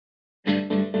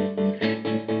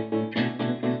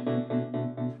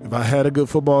If I had a good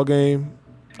football game,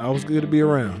 I was good to be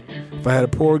around. If I had a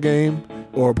poor game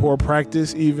or a poor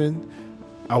practice even,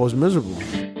 I was miserable.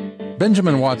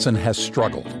 Benjamin Watson has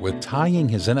struggled with tying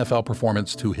his NFL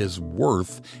performance to his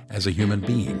worth as a human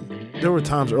being. There were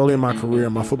times early in my career,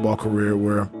 my football career,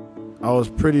 where I was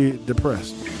pretty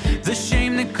depressed. The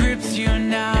shame that grips you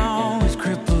now is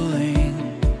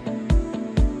crippling.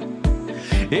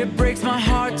 It breaks my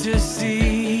heart to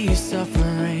see you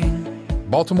suffering.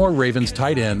 Baltimore Ravens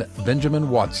tight end Benjamin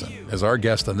Watson is our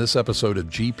guest on this episode of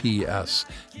GPS,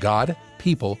 God,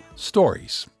 People,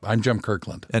 Stories. I'm Jim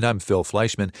Kirkland. And I'm Phil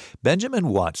Fleischman. Benjamin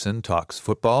Watson talks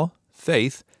football,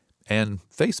 faith, and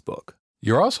Facebook.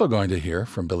 You're also going to hear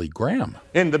from Billy Graham.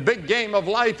 In the big game of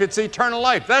life, it's eternal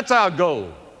life. That's our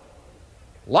goal.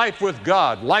 Life with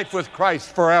God, life with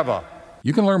Christ forever.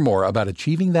 You can learn more about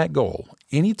achieving that goal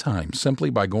anytime simply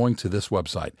by going to this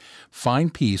website,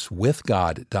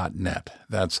 findpeacewithgod.net.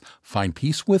 That's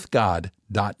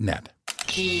findpeacewithgod.net.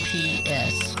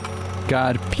 GPS.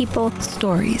 God, People,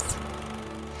 Stories.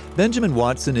 Benjamin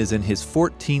Watson is in his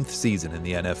 14th season in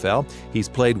the NFL. He's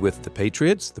played with the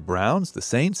Patriots, the Browns, the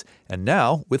Saints, and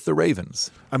now with the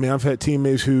Ravens. I mean, I've had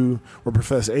teammates who were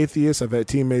professed atheists. I've had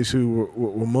teammates who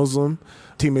were Muslim,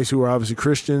 teammates who were obviously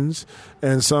Christians,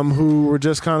 and some who were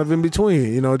just kind of in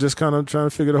between, just kind of trying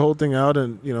to figure the whole thing out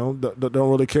and, don't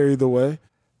really care either way.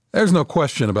 There's no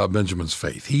question about Benjamin's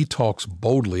faith. He talks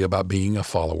boldly about being a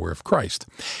follower of Christ.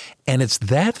 And it's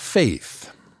that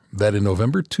faith that in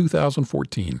November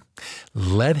 2014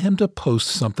 led him to post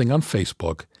something on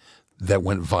Facebook that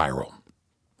went viral.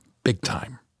 Big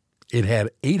time. It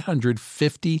had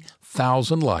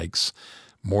 850,000 likes,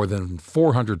 more than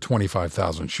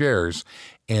 425,000 shares,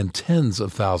 and tens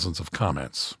of thousands of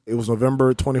comments. It was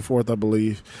November 24th, I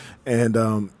believe, and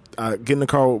I get in the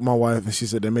car with my wife, and she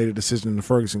said they made a decision in the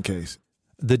Ferguson case.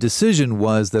 The decision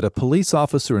was that a police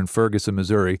officer in Ferguson,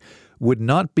 Missouri, would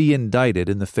not be indicted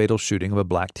in the fatal shooting of a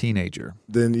black teenager.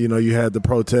 Then, you had the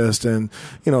protest, and,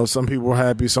 some people were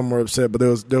happy, some were upset, but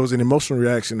there was an emotional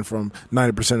reaction from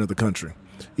 90% of the country.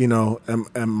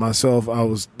 And myself, I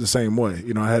was the same way.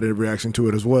 I had a reaction to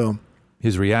it as well.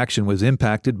 His reaction was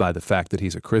impacted by the fact that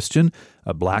he's a Christian,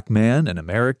 a black man, an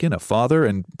American, a father,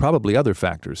 and probably other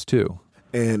factors, too.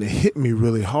 And it hit me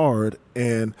really hard,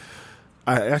 and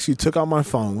I actually took out my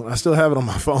phone. I still have it on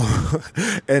my phone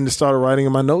and started writing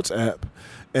in my notes app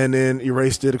and then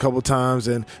erased it a couple times.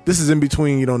 And this is in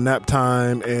between, nap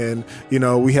time. And,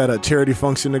 we had a charity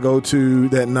function to go to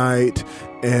that night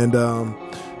and, a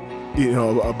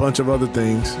bunch of other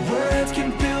things. Words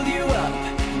can build you up.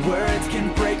 Words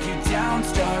can break you down.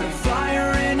 Start a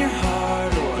fire in your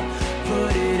heart or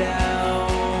put it out.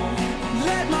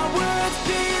 Let my words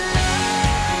be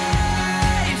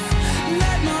life.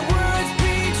 Let my words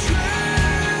be truth.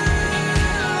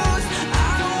 I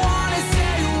don't want to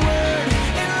say a word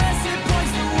unless it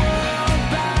points the world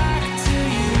back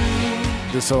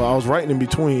to you. So I was writing in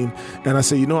between, and I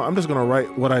said, I'm just going to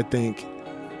write what I think,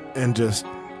 and just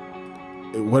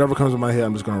whatever comes in my head,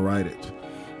 I'm just going to write it.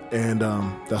 And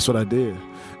that's what I did.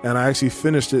 And I actually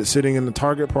finished it sitting in the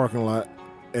Target parking lot,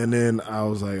 and then I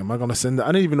was like, am I going to send it?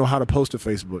 I didn't even know how to post to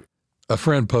Facebook. A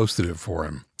friend posted it for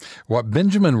him. What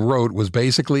Benjamin wrote was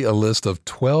basically a list of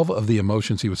 12 of the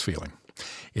emotions he was feeling.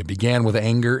 It began with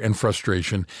anger and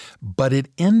frustration, but it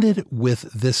ended with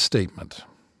this statement.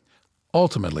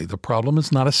 Ultimately, the problem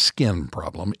is not a skin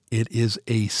problem. It is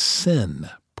a sin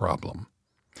problem.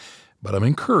 But I'm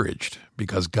encouraged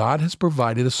because God has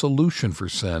provided a solution for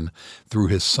sin through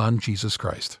his Son, Jesus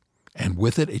Christ, and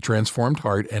with it, a transformed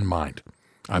heart and mind.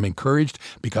 I'm encouraged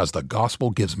because the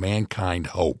gospel gives mankind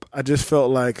hope. I just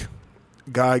felt like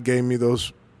God gave me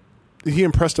he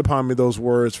impressed upon me those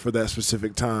words for that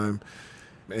specific time.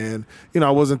 And, I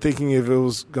wasn't thinking if it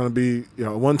was going to be,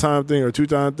 a one-time thing or a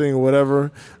two-time thing or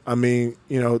whatever. I mean,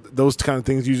 those kind of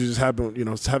things usually just happen,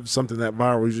 have something that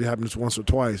viral usually happens once or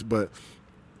twice. But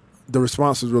the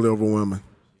response was really overwhelming.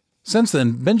 Since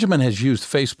then, Benjamin has used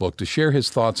Facebook to share his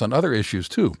thoughts on other issues,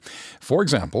 too. For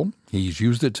example, he's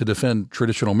used it to defend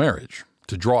traditional marriage,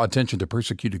 to draw attention to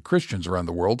persecuted Christians around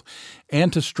the world,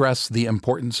 and to stress the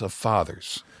importance of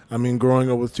fathers. I mean, growing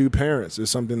up with two parents is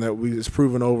something that it's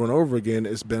proven over and over again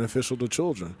is beneficial to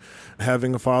children.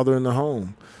 Having a father in the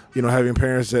home, having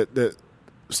parents that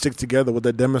stick together, what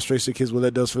that demonstrates to kids, what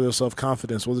that does for their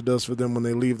self-confidence, what it does for them when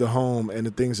they leave the home and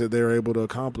the things that they're able to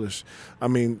accomplish. I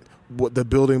mean, what the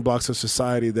building blocks of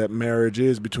society that marriage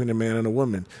is between a man and a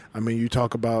woman. I mean, you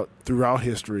talk about throughout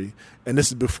history, and this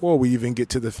is before we even get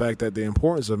to the fact that the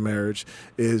importance of marriage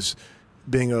is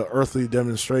being an earthly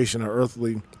demonstration, an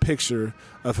earthly picture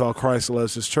of how Christ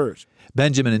loves his church.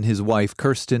 Benjamin and his wife,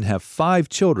 Kirsten, have 5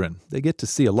 children. They get to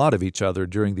see a lot of each other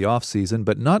during the off-season,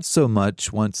 but not so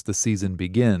much once the season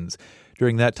begins.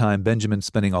 During that time, Benjamin's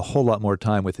spending a whole lot more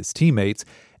time with his teammates,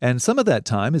 and some of that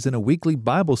time is in a weekly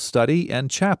Bible study and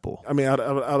chapel. I mean, out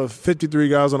of 53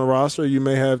 guys on the roster, you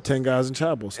may have 10 guys in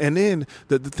chapels. And then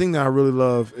the thing that I really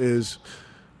love is,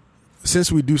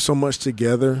 since we do so much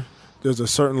together, there's a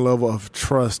certain level of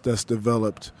trust that's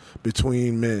developed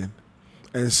between men.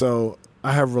 And so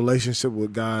I have a relationship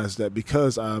with guys that,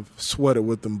 because I've sweated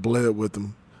with them, bled with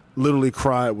them, literally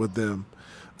cried with them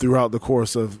throughout the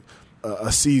course of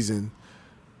a season,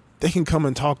 they can come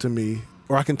and talk to me,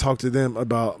 or I can talk to them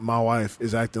about my wife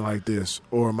is acting like this,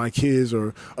 or my kids,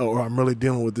 or I'm really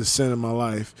dealing with this sin in my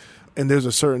life. And there's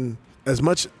a certain, as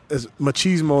much as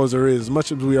machismo as there is, as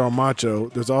much as we are macho,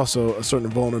 there's also a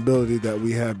certain vulnerability that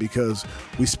we have because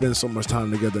we spend so much time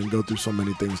together and go through so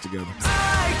many things together.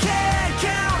 I can't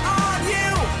count on you.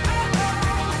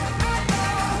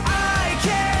 I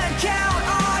can't count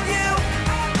on you.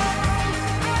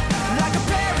 Like a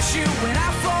parachute when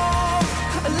I fall,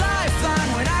 a lifeline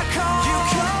when I call. You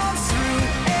come through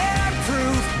and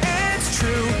prove it's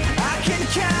true. I can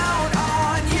count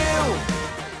on you.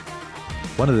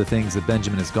 One of the things that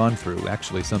Benjamin has gone through,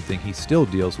 actually something he still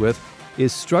deals with,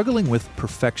 is struggling with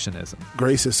perfectionism.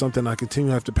 Grace is something I continue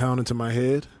to have to pound into my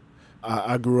head.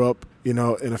 I grew up, in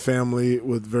a family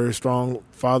with very strong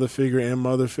father figure and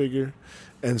mother figure.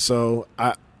 And so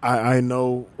I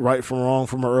know right from wrong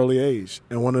from an early age.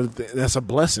 And one of the that's a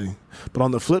blessing. But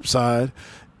on the flip side,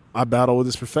 I battle with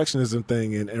this perfectionism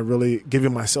thing and really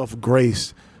giving myself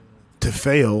grace to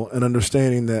fail and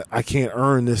understanding that I can't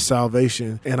earn this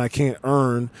salvation and I can't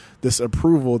earn this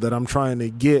approval that I'm trying to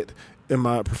get in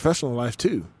my professional life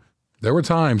too. There were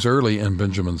times early in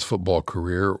Benjamin's football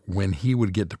career when he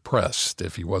would get depressed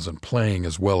if he wasn't playing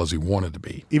as well as he wanted to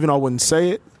be. Even though I wouldn't say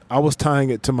it, I was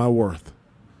tying it to my worth.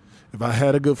 If I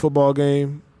had a good football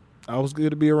game, I was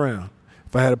good to be around.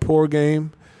 If I had a poor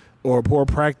game or a poor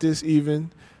practice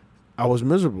even, I was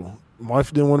miserable. My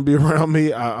wife didn't want to be around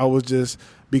me. I was just,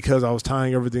 because I was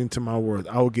tying everything to my worth.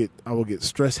 I would get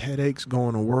stress headaches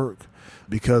going to work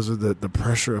because of the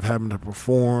pressure of having to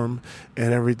perform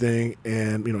and everything,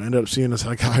 and end up seeing a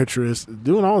psychiatrist,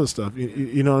 doing all this stuff.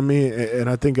 You know what I mean? And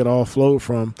I think it all flowed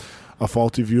from a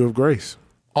faulty view of grace.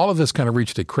 All of this kind of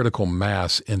reached a critical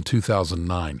mass in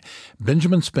 2009.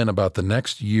 Benjamin spent about the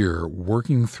next year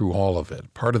working through all of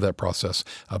it. Part of that process,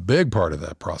 a big part of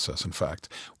that process, in fact,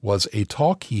 was a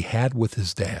talk he had with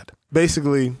his dad.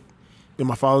 Basically,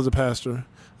 my father's a pastor.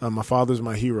 My father's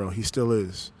my hero. He still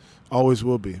is. Always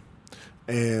will be.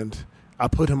 And I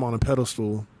put him on a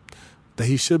pedestal that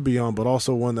he should be on, but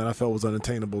also one that I felt was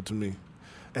unattainable to me.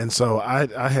 And so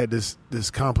I had this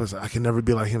complex, I can never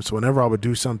be like him. So whenever I would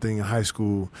do something in high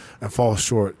school and fall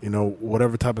short,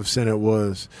 whatever type of sin it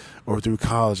was, or through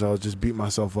college, I would just beat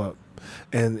myself up.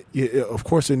 And of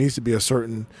course, there needs to be a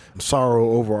certain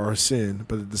sorrow over our sin,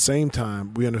 but at the same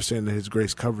time, we understand that his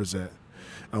grace covers that.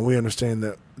 And we understand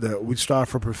that we strive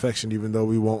for perfection even though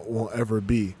we won't ever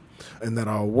be. And that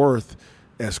our worth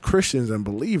as Christians and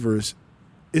believers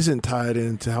isn't tied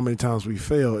into how many times we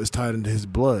fail, it's tied into his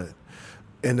blood.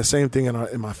 And the same thing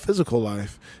in my physical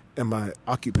life and my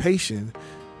occupation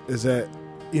is that,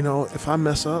 if I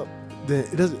mess up, then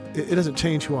it doesn't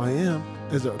change who I am.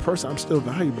 As a person, I'm still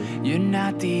valuable. You're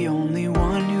not the only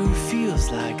one who feels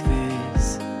like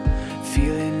this,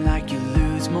 feeling like you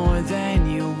lose more than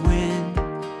you win.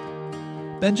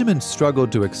 Benjamin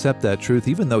struggled to accept that truth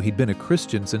even though he'd been a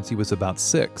Christian since he was about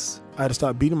 6. I had to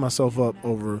stop beating myself up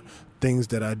over things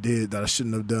that I did that I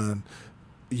shouldn't have done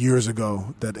years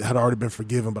ago that had already been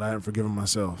forgiven, but I hadn't forgiven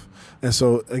myself. And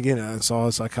so, again, I saw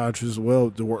a psychiatrist as well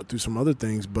to work through some other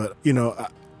things. But,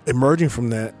 emerging from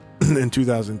that in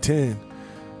 2010,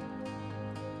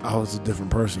 I was a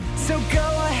different person. So go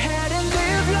ahead and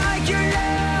live like you're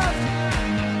loved.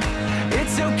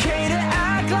 It's okay to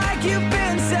act like you've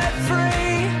been set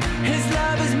free. His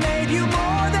love has made you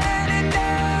more than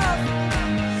enough.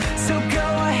 So go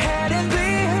ahead and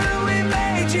be who he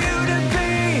made you to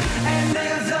be, and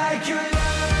live like you're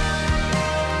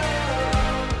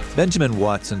loved. Benjamin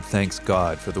Watson thanks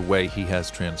God for the way he has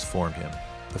transformed him.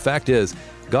 The fact is,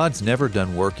 God's never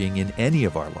done working in any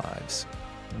of our lives.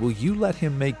 Will you let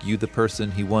him make you the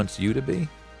person he wants you to be?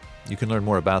 You can learn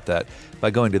more about that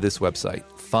by going to this website,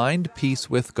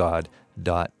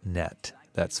 findpeacewithgod.net.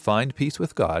 That's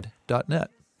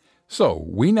findpeacewithgod.net. So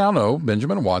we now know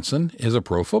Benjamin Watson is a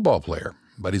pro football player,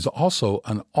 but he's also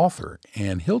an author,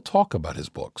 and he'll talk about his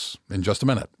books in just a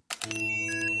minute.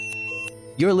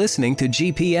 You're listening to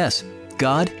GPS.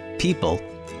 God, People,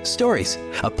 Stories,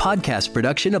 a podcast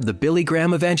production of the Billy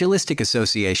Graham Evangelistic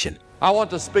Association. I want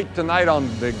to speak tonight on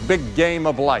the big game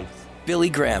of life.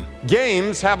 Billy Graham.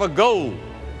 Games have a goal.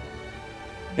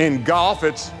 In golf,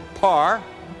 it's par,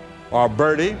 or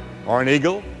birdie, or an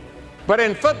eagle. But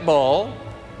in football,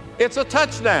 it's a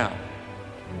touchdown.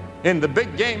 In the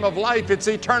big game of life, it's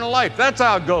eternal life. That's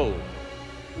our goal.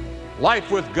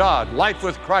 Life with God, life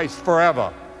with Christ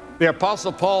forever. The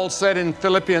Apostle Paul said in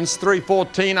Philippians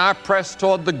 3:14, I press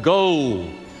toward the goal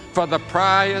for the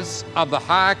prize of the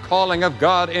high calling of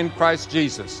God in Christ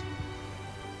Jesus.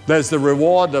 There's the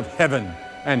reward of heaven,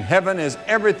 and heaven is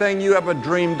everything you ever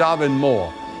dreamed of and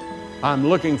more. I'm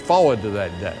looking forward to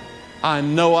that day. I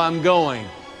know I'm going.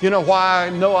 You know why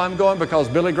I know I'm going? Because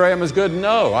Billy Graham is good?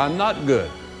 No, I'm not good.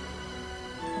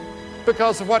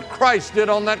 Because of what Christ did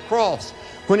on that cross.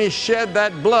 When He shed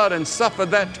that blood and suffered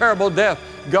that terrible death,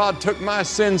 God took my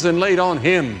sins and laid on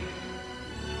Him.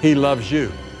 He loves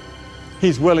you.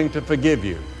 He's willing to forgive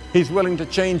you. He's willing to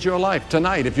change your life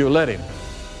tonight if you let Him.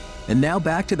 And now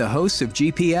back to the hosts of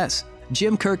GPS,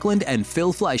 Jim Kirkland and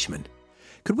Phil Fleischman.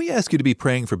 Could we ask you to be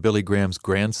praying for Billy Graham's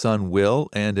grandson, Will,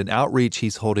 and an outreach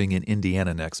he's holding in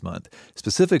Indiana next month?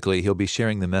 Specifically, he'll be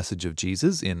sharing the message of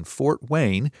Jesus in Fort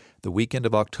Wayne the weekend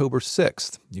of October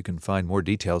 6th. You can find more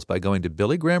details by going to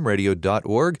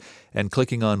billygrahamradio.org and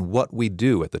clicking on What We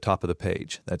Do at the top of the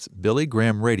page. That's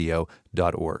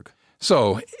billygrahamradio.org.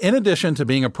 So, in addition to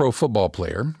being a pro football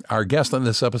player, our guest on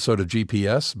this episode of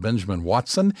GPS, Benjamin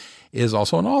Watson, is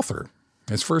also an author.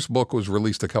 His first book was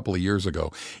released a couple of years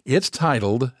ago. It's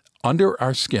titled Under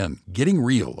Our Skin, Getting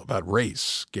Real About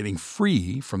Race, Getting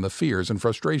Free from the Fears and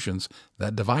Frustrations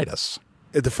That Divide Us.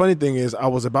 The funny thing is, I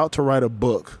was about to write a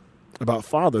book about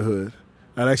fatherhood.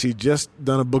 I'd actually just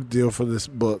done a book deal for this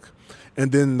book.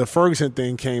 And then the Ferguson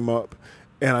thing came up,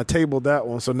 and I tabled that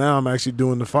one. So now I'm actually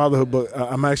doing the fatherhood book.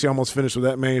 I'm actually almost finished with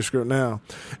that manuscript now.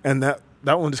 And that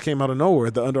one just came out of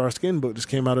nowhere. The Under Our Skin book just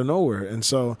came out of nowhere. And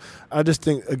so I just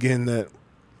think, again, that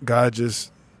God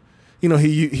just, He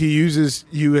uses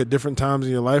you at different times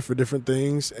in your life for different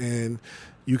things, and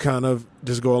you kind of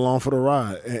just go along for the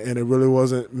ride. And it really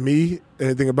wasn't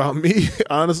anything about me,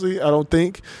 honestly, I don't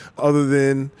think, other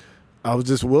than I was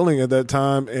just willing at that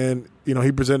time. And,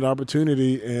 He presented an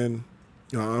opportunity, and,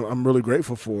 I'm really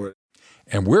grateful for it.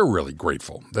 And we're really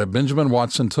grateful that Benjamin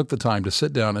Watson took the time to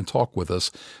sit down and talk with us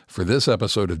for this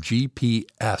episode of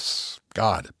GPS,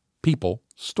 God, People,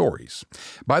 Stories.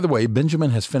 By the way, Benjamin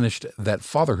has finished that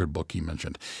fatherhood book he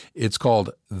mentioned. It's called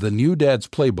The New Dad's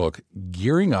Playbook,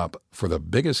 Gearing Up for the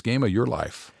Biggest Game of Your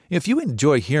Life. If you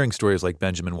enjoy hearing stories like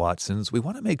Benjamin Watson's, we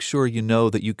want to make sure you know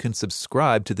that you can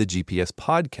subscribe to the GPS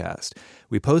podcast.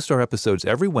 We post our episodes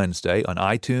every Wednesday on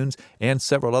iTunes and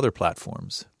several other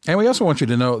platforms. And we also want you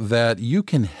to know that you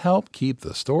can help keep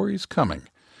the stories coming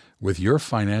with your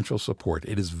financial support.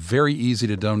 It is very easy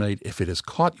to donate. If it has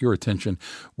caught your attention,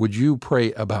 would you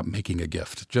pray about making a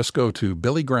gift? Just go to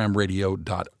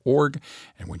billygrahamradio.org,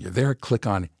 and when you're there, click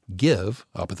on Give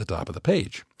up at the top of the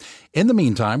page. In the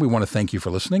meantime, we want to thank you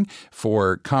for listening,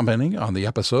 for commenting on the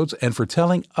episodes, and for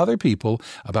telling other people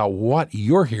about what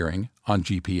you're hearing on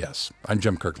GPS. I'm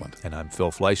Jim Kirkland. And I'm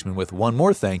Phil Fleischman with one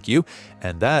more thank you,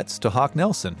 and that's to Hawk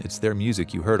Nelson. It's their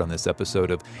music you heard on this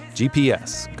episode of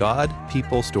GPS, God,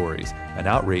 People, Stories, an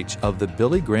outreach of the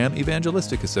Billy Graham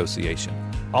Evangelistic Association.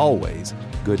 Always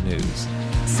good news.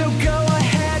 So go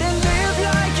ahead.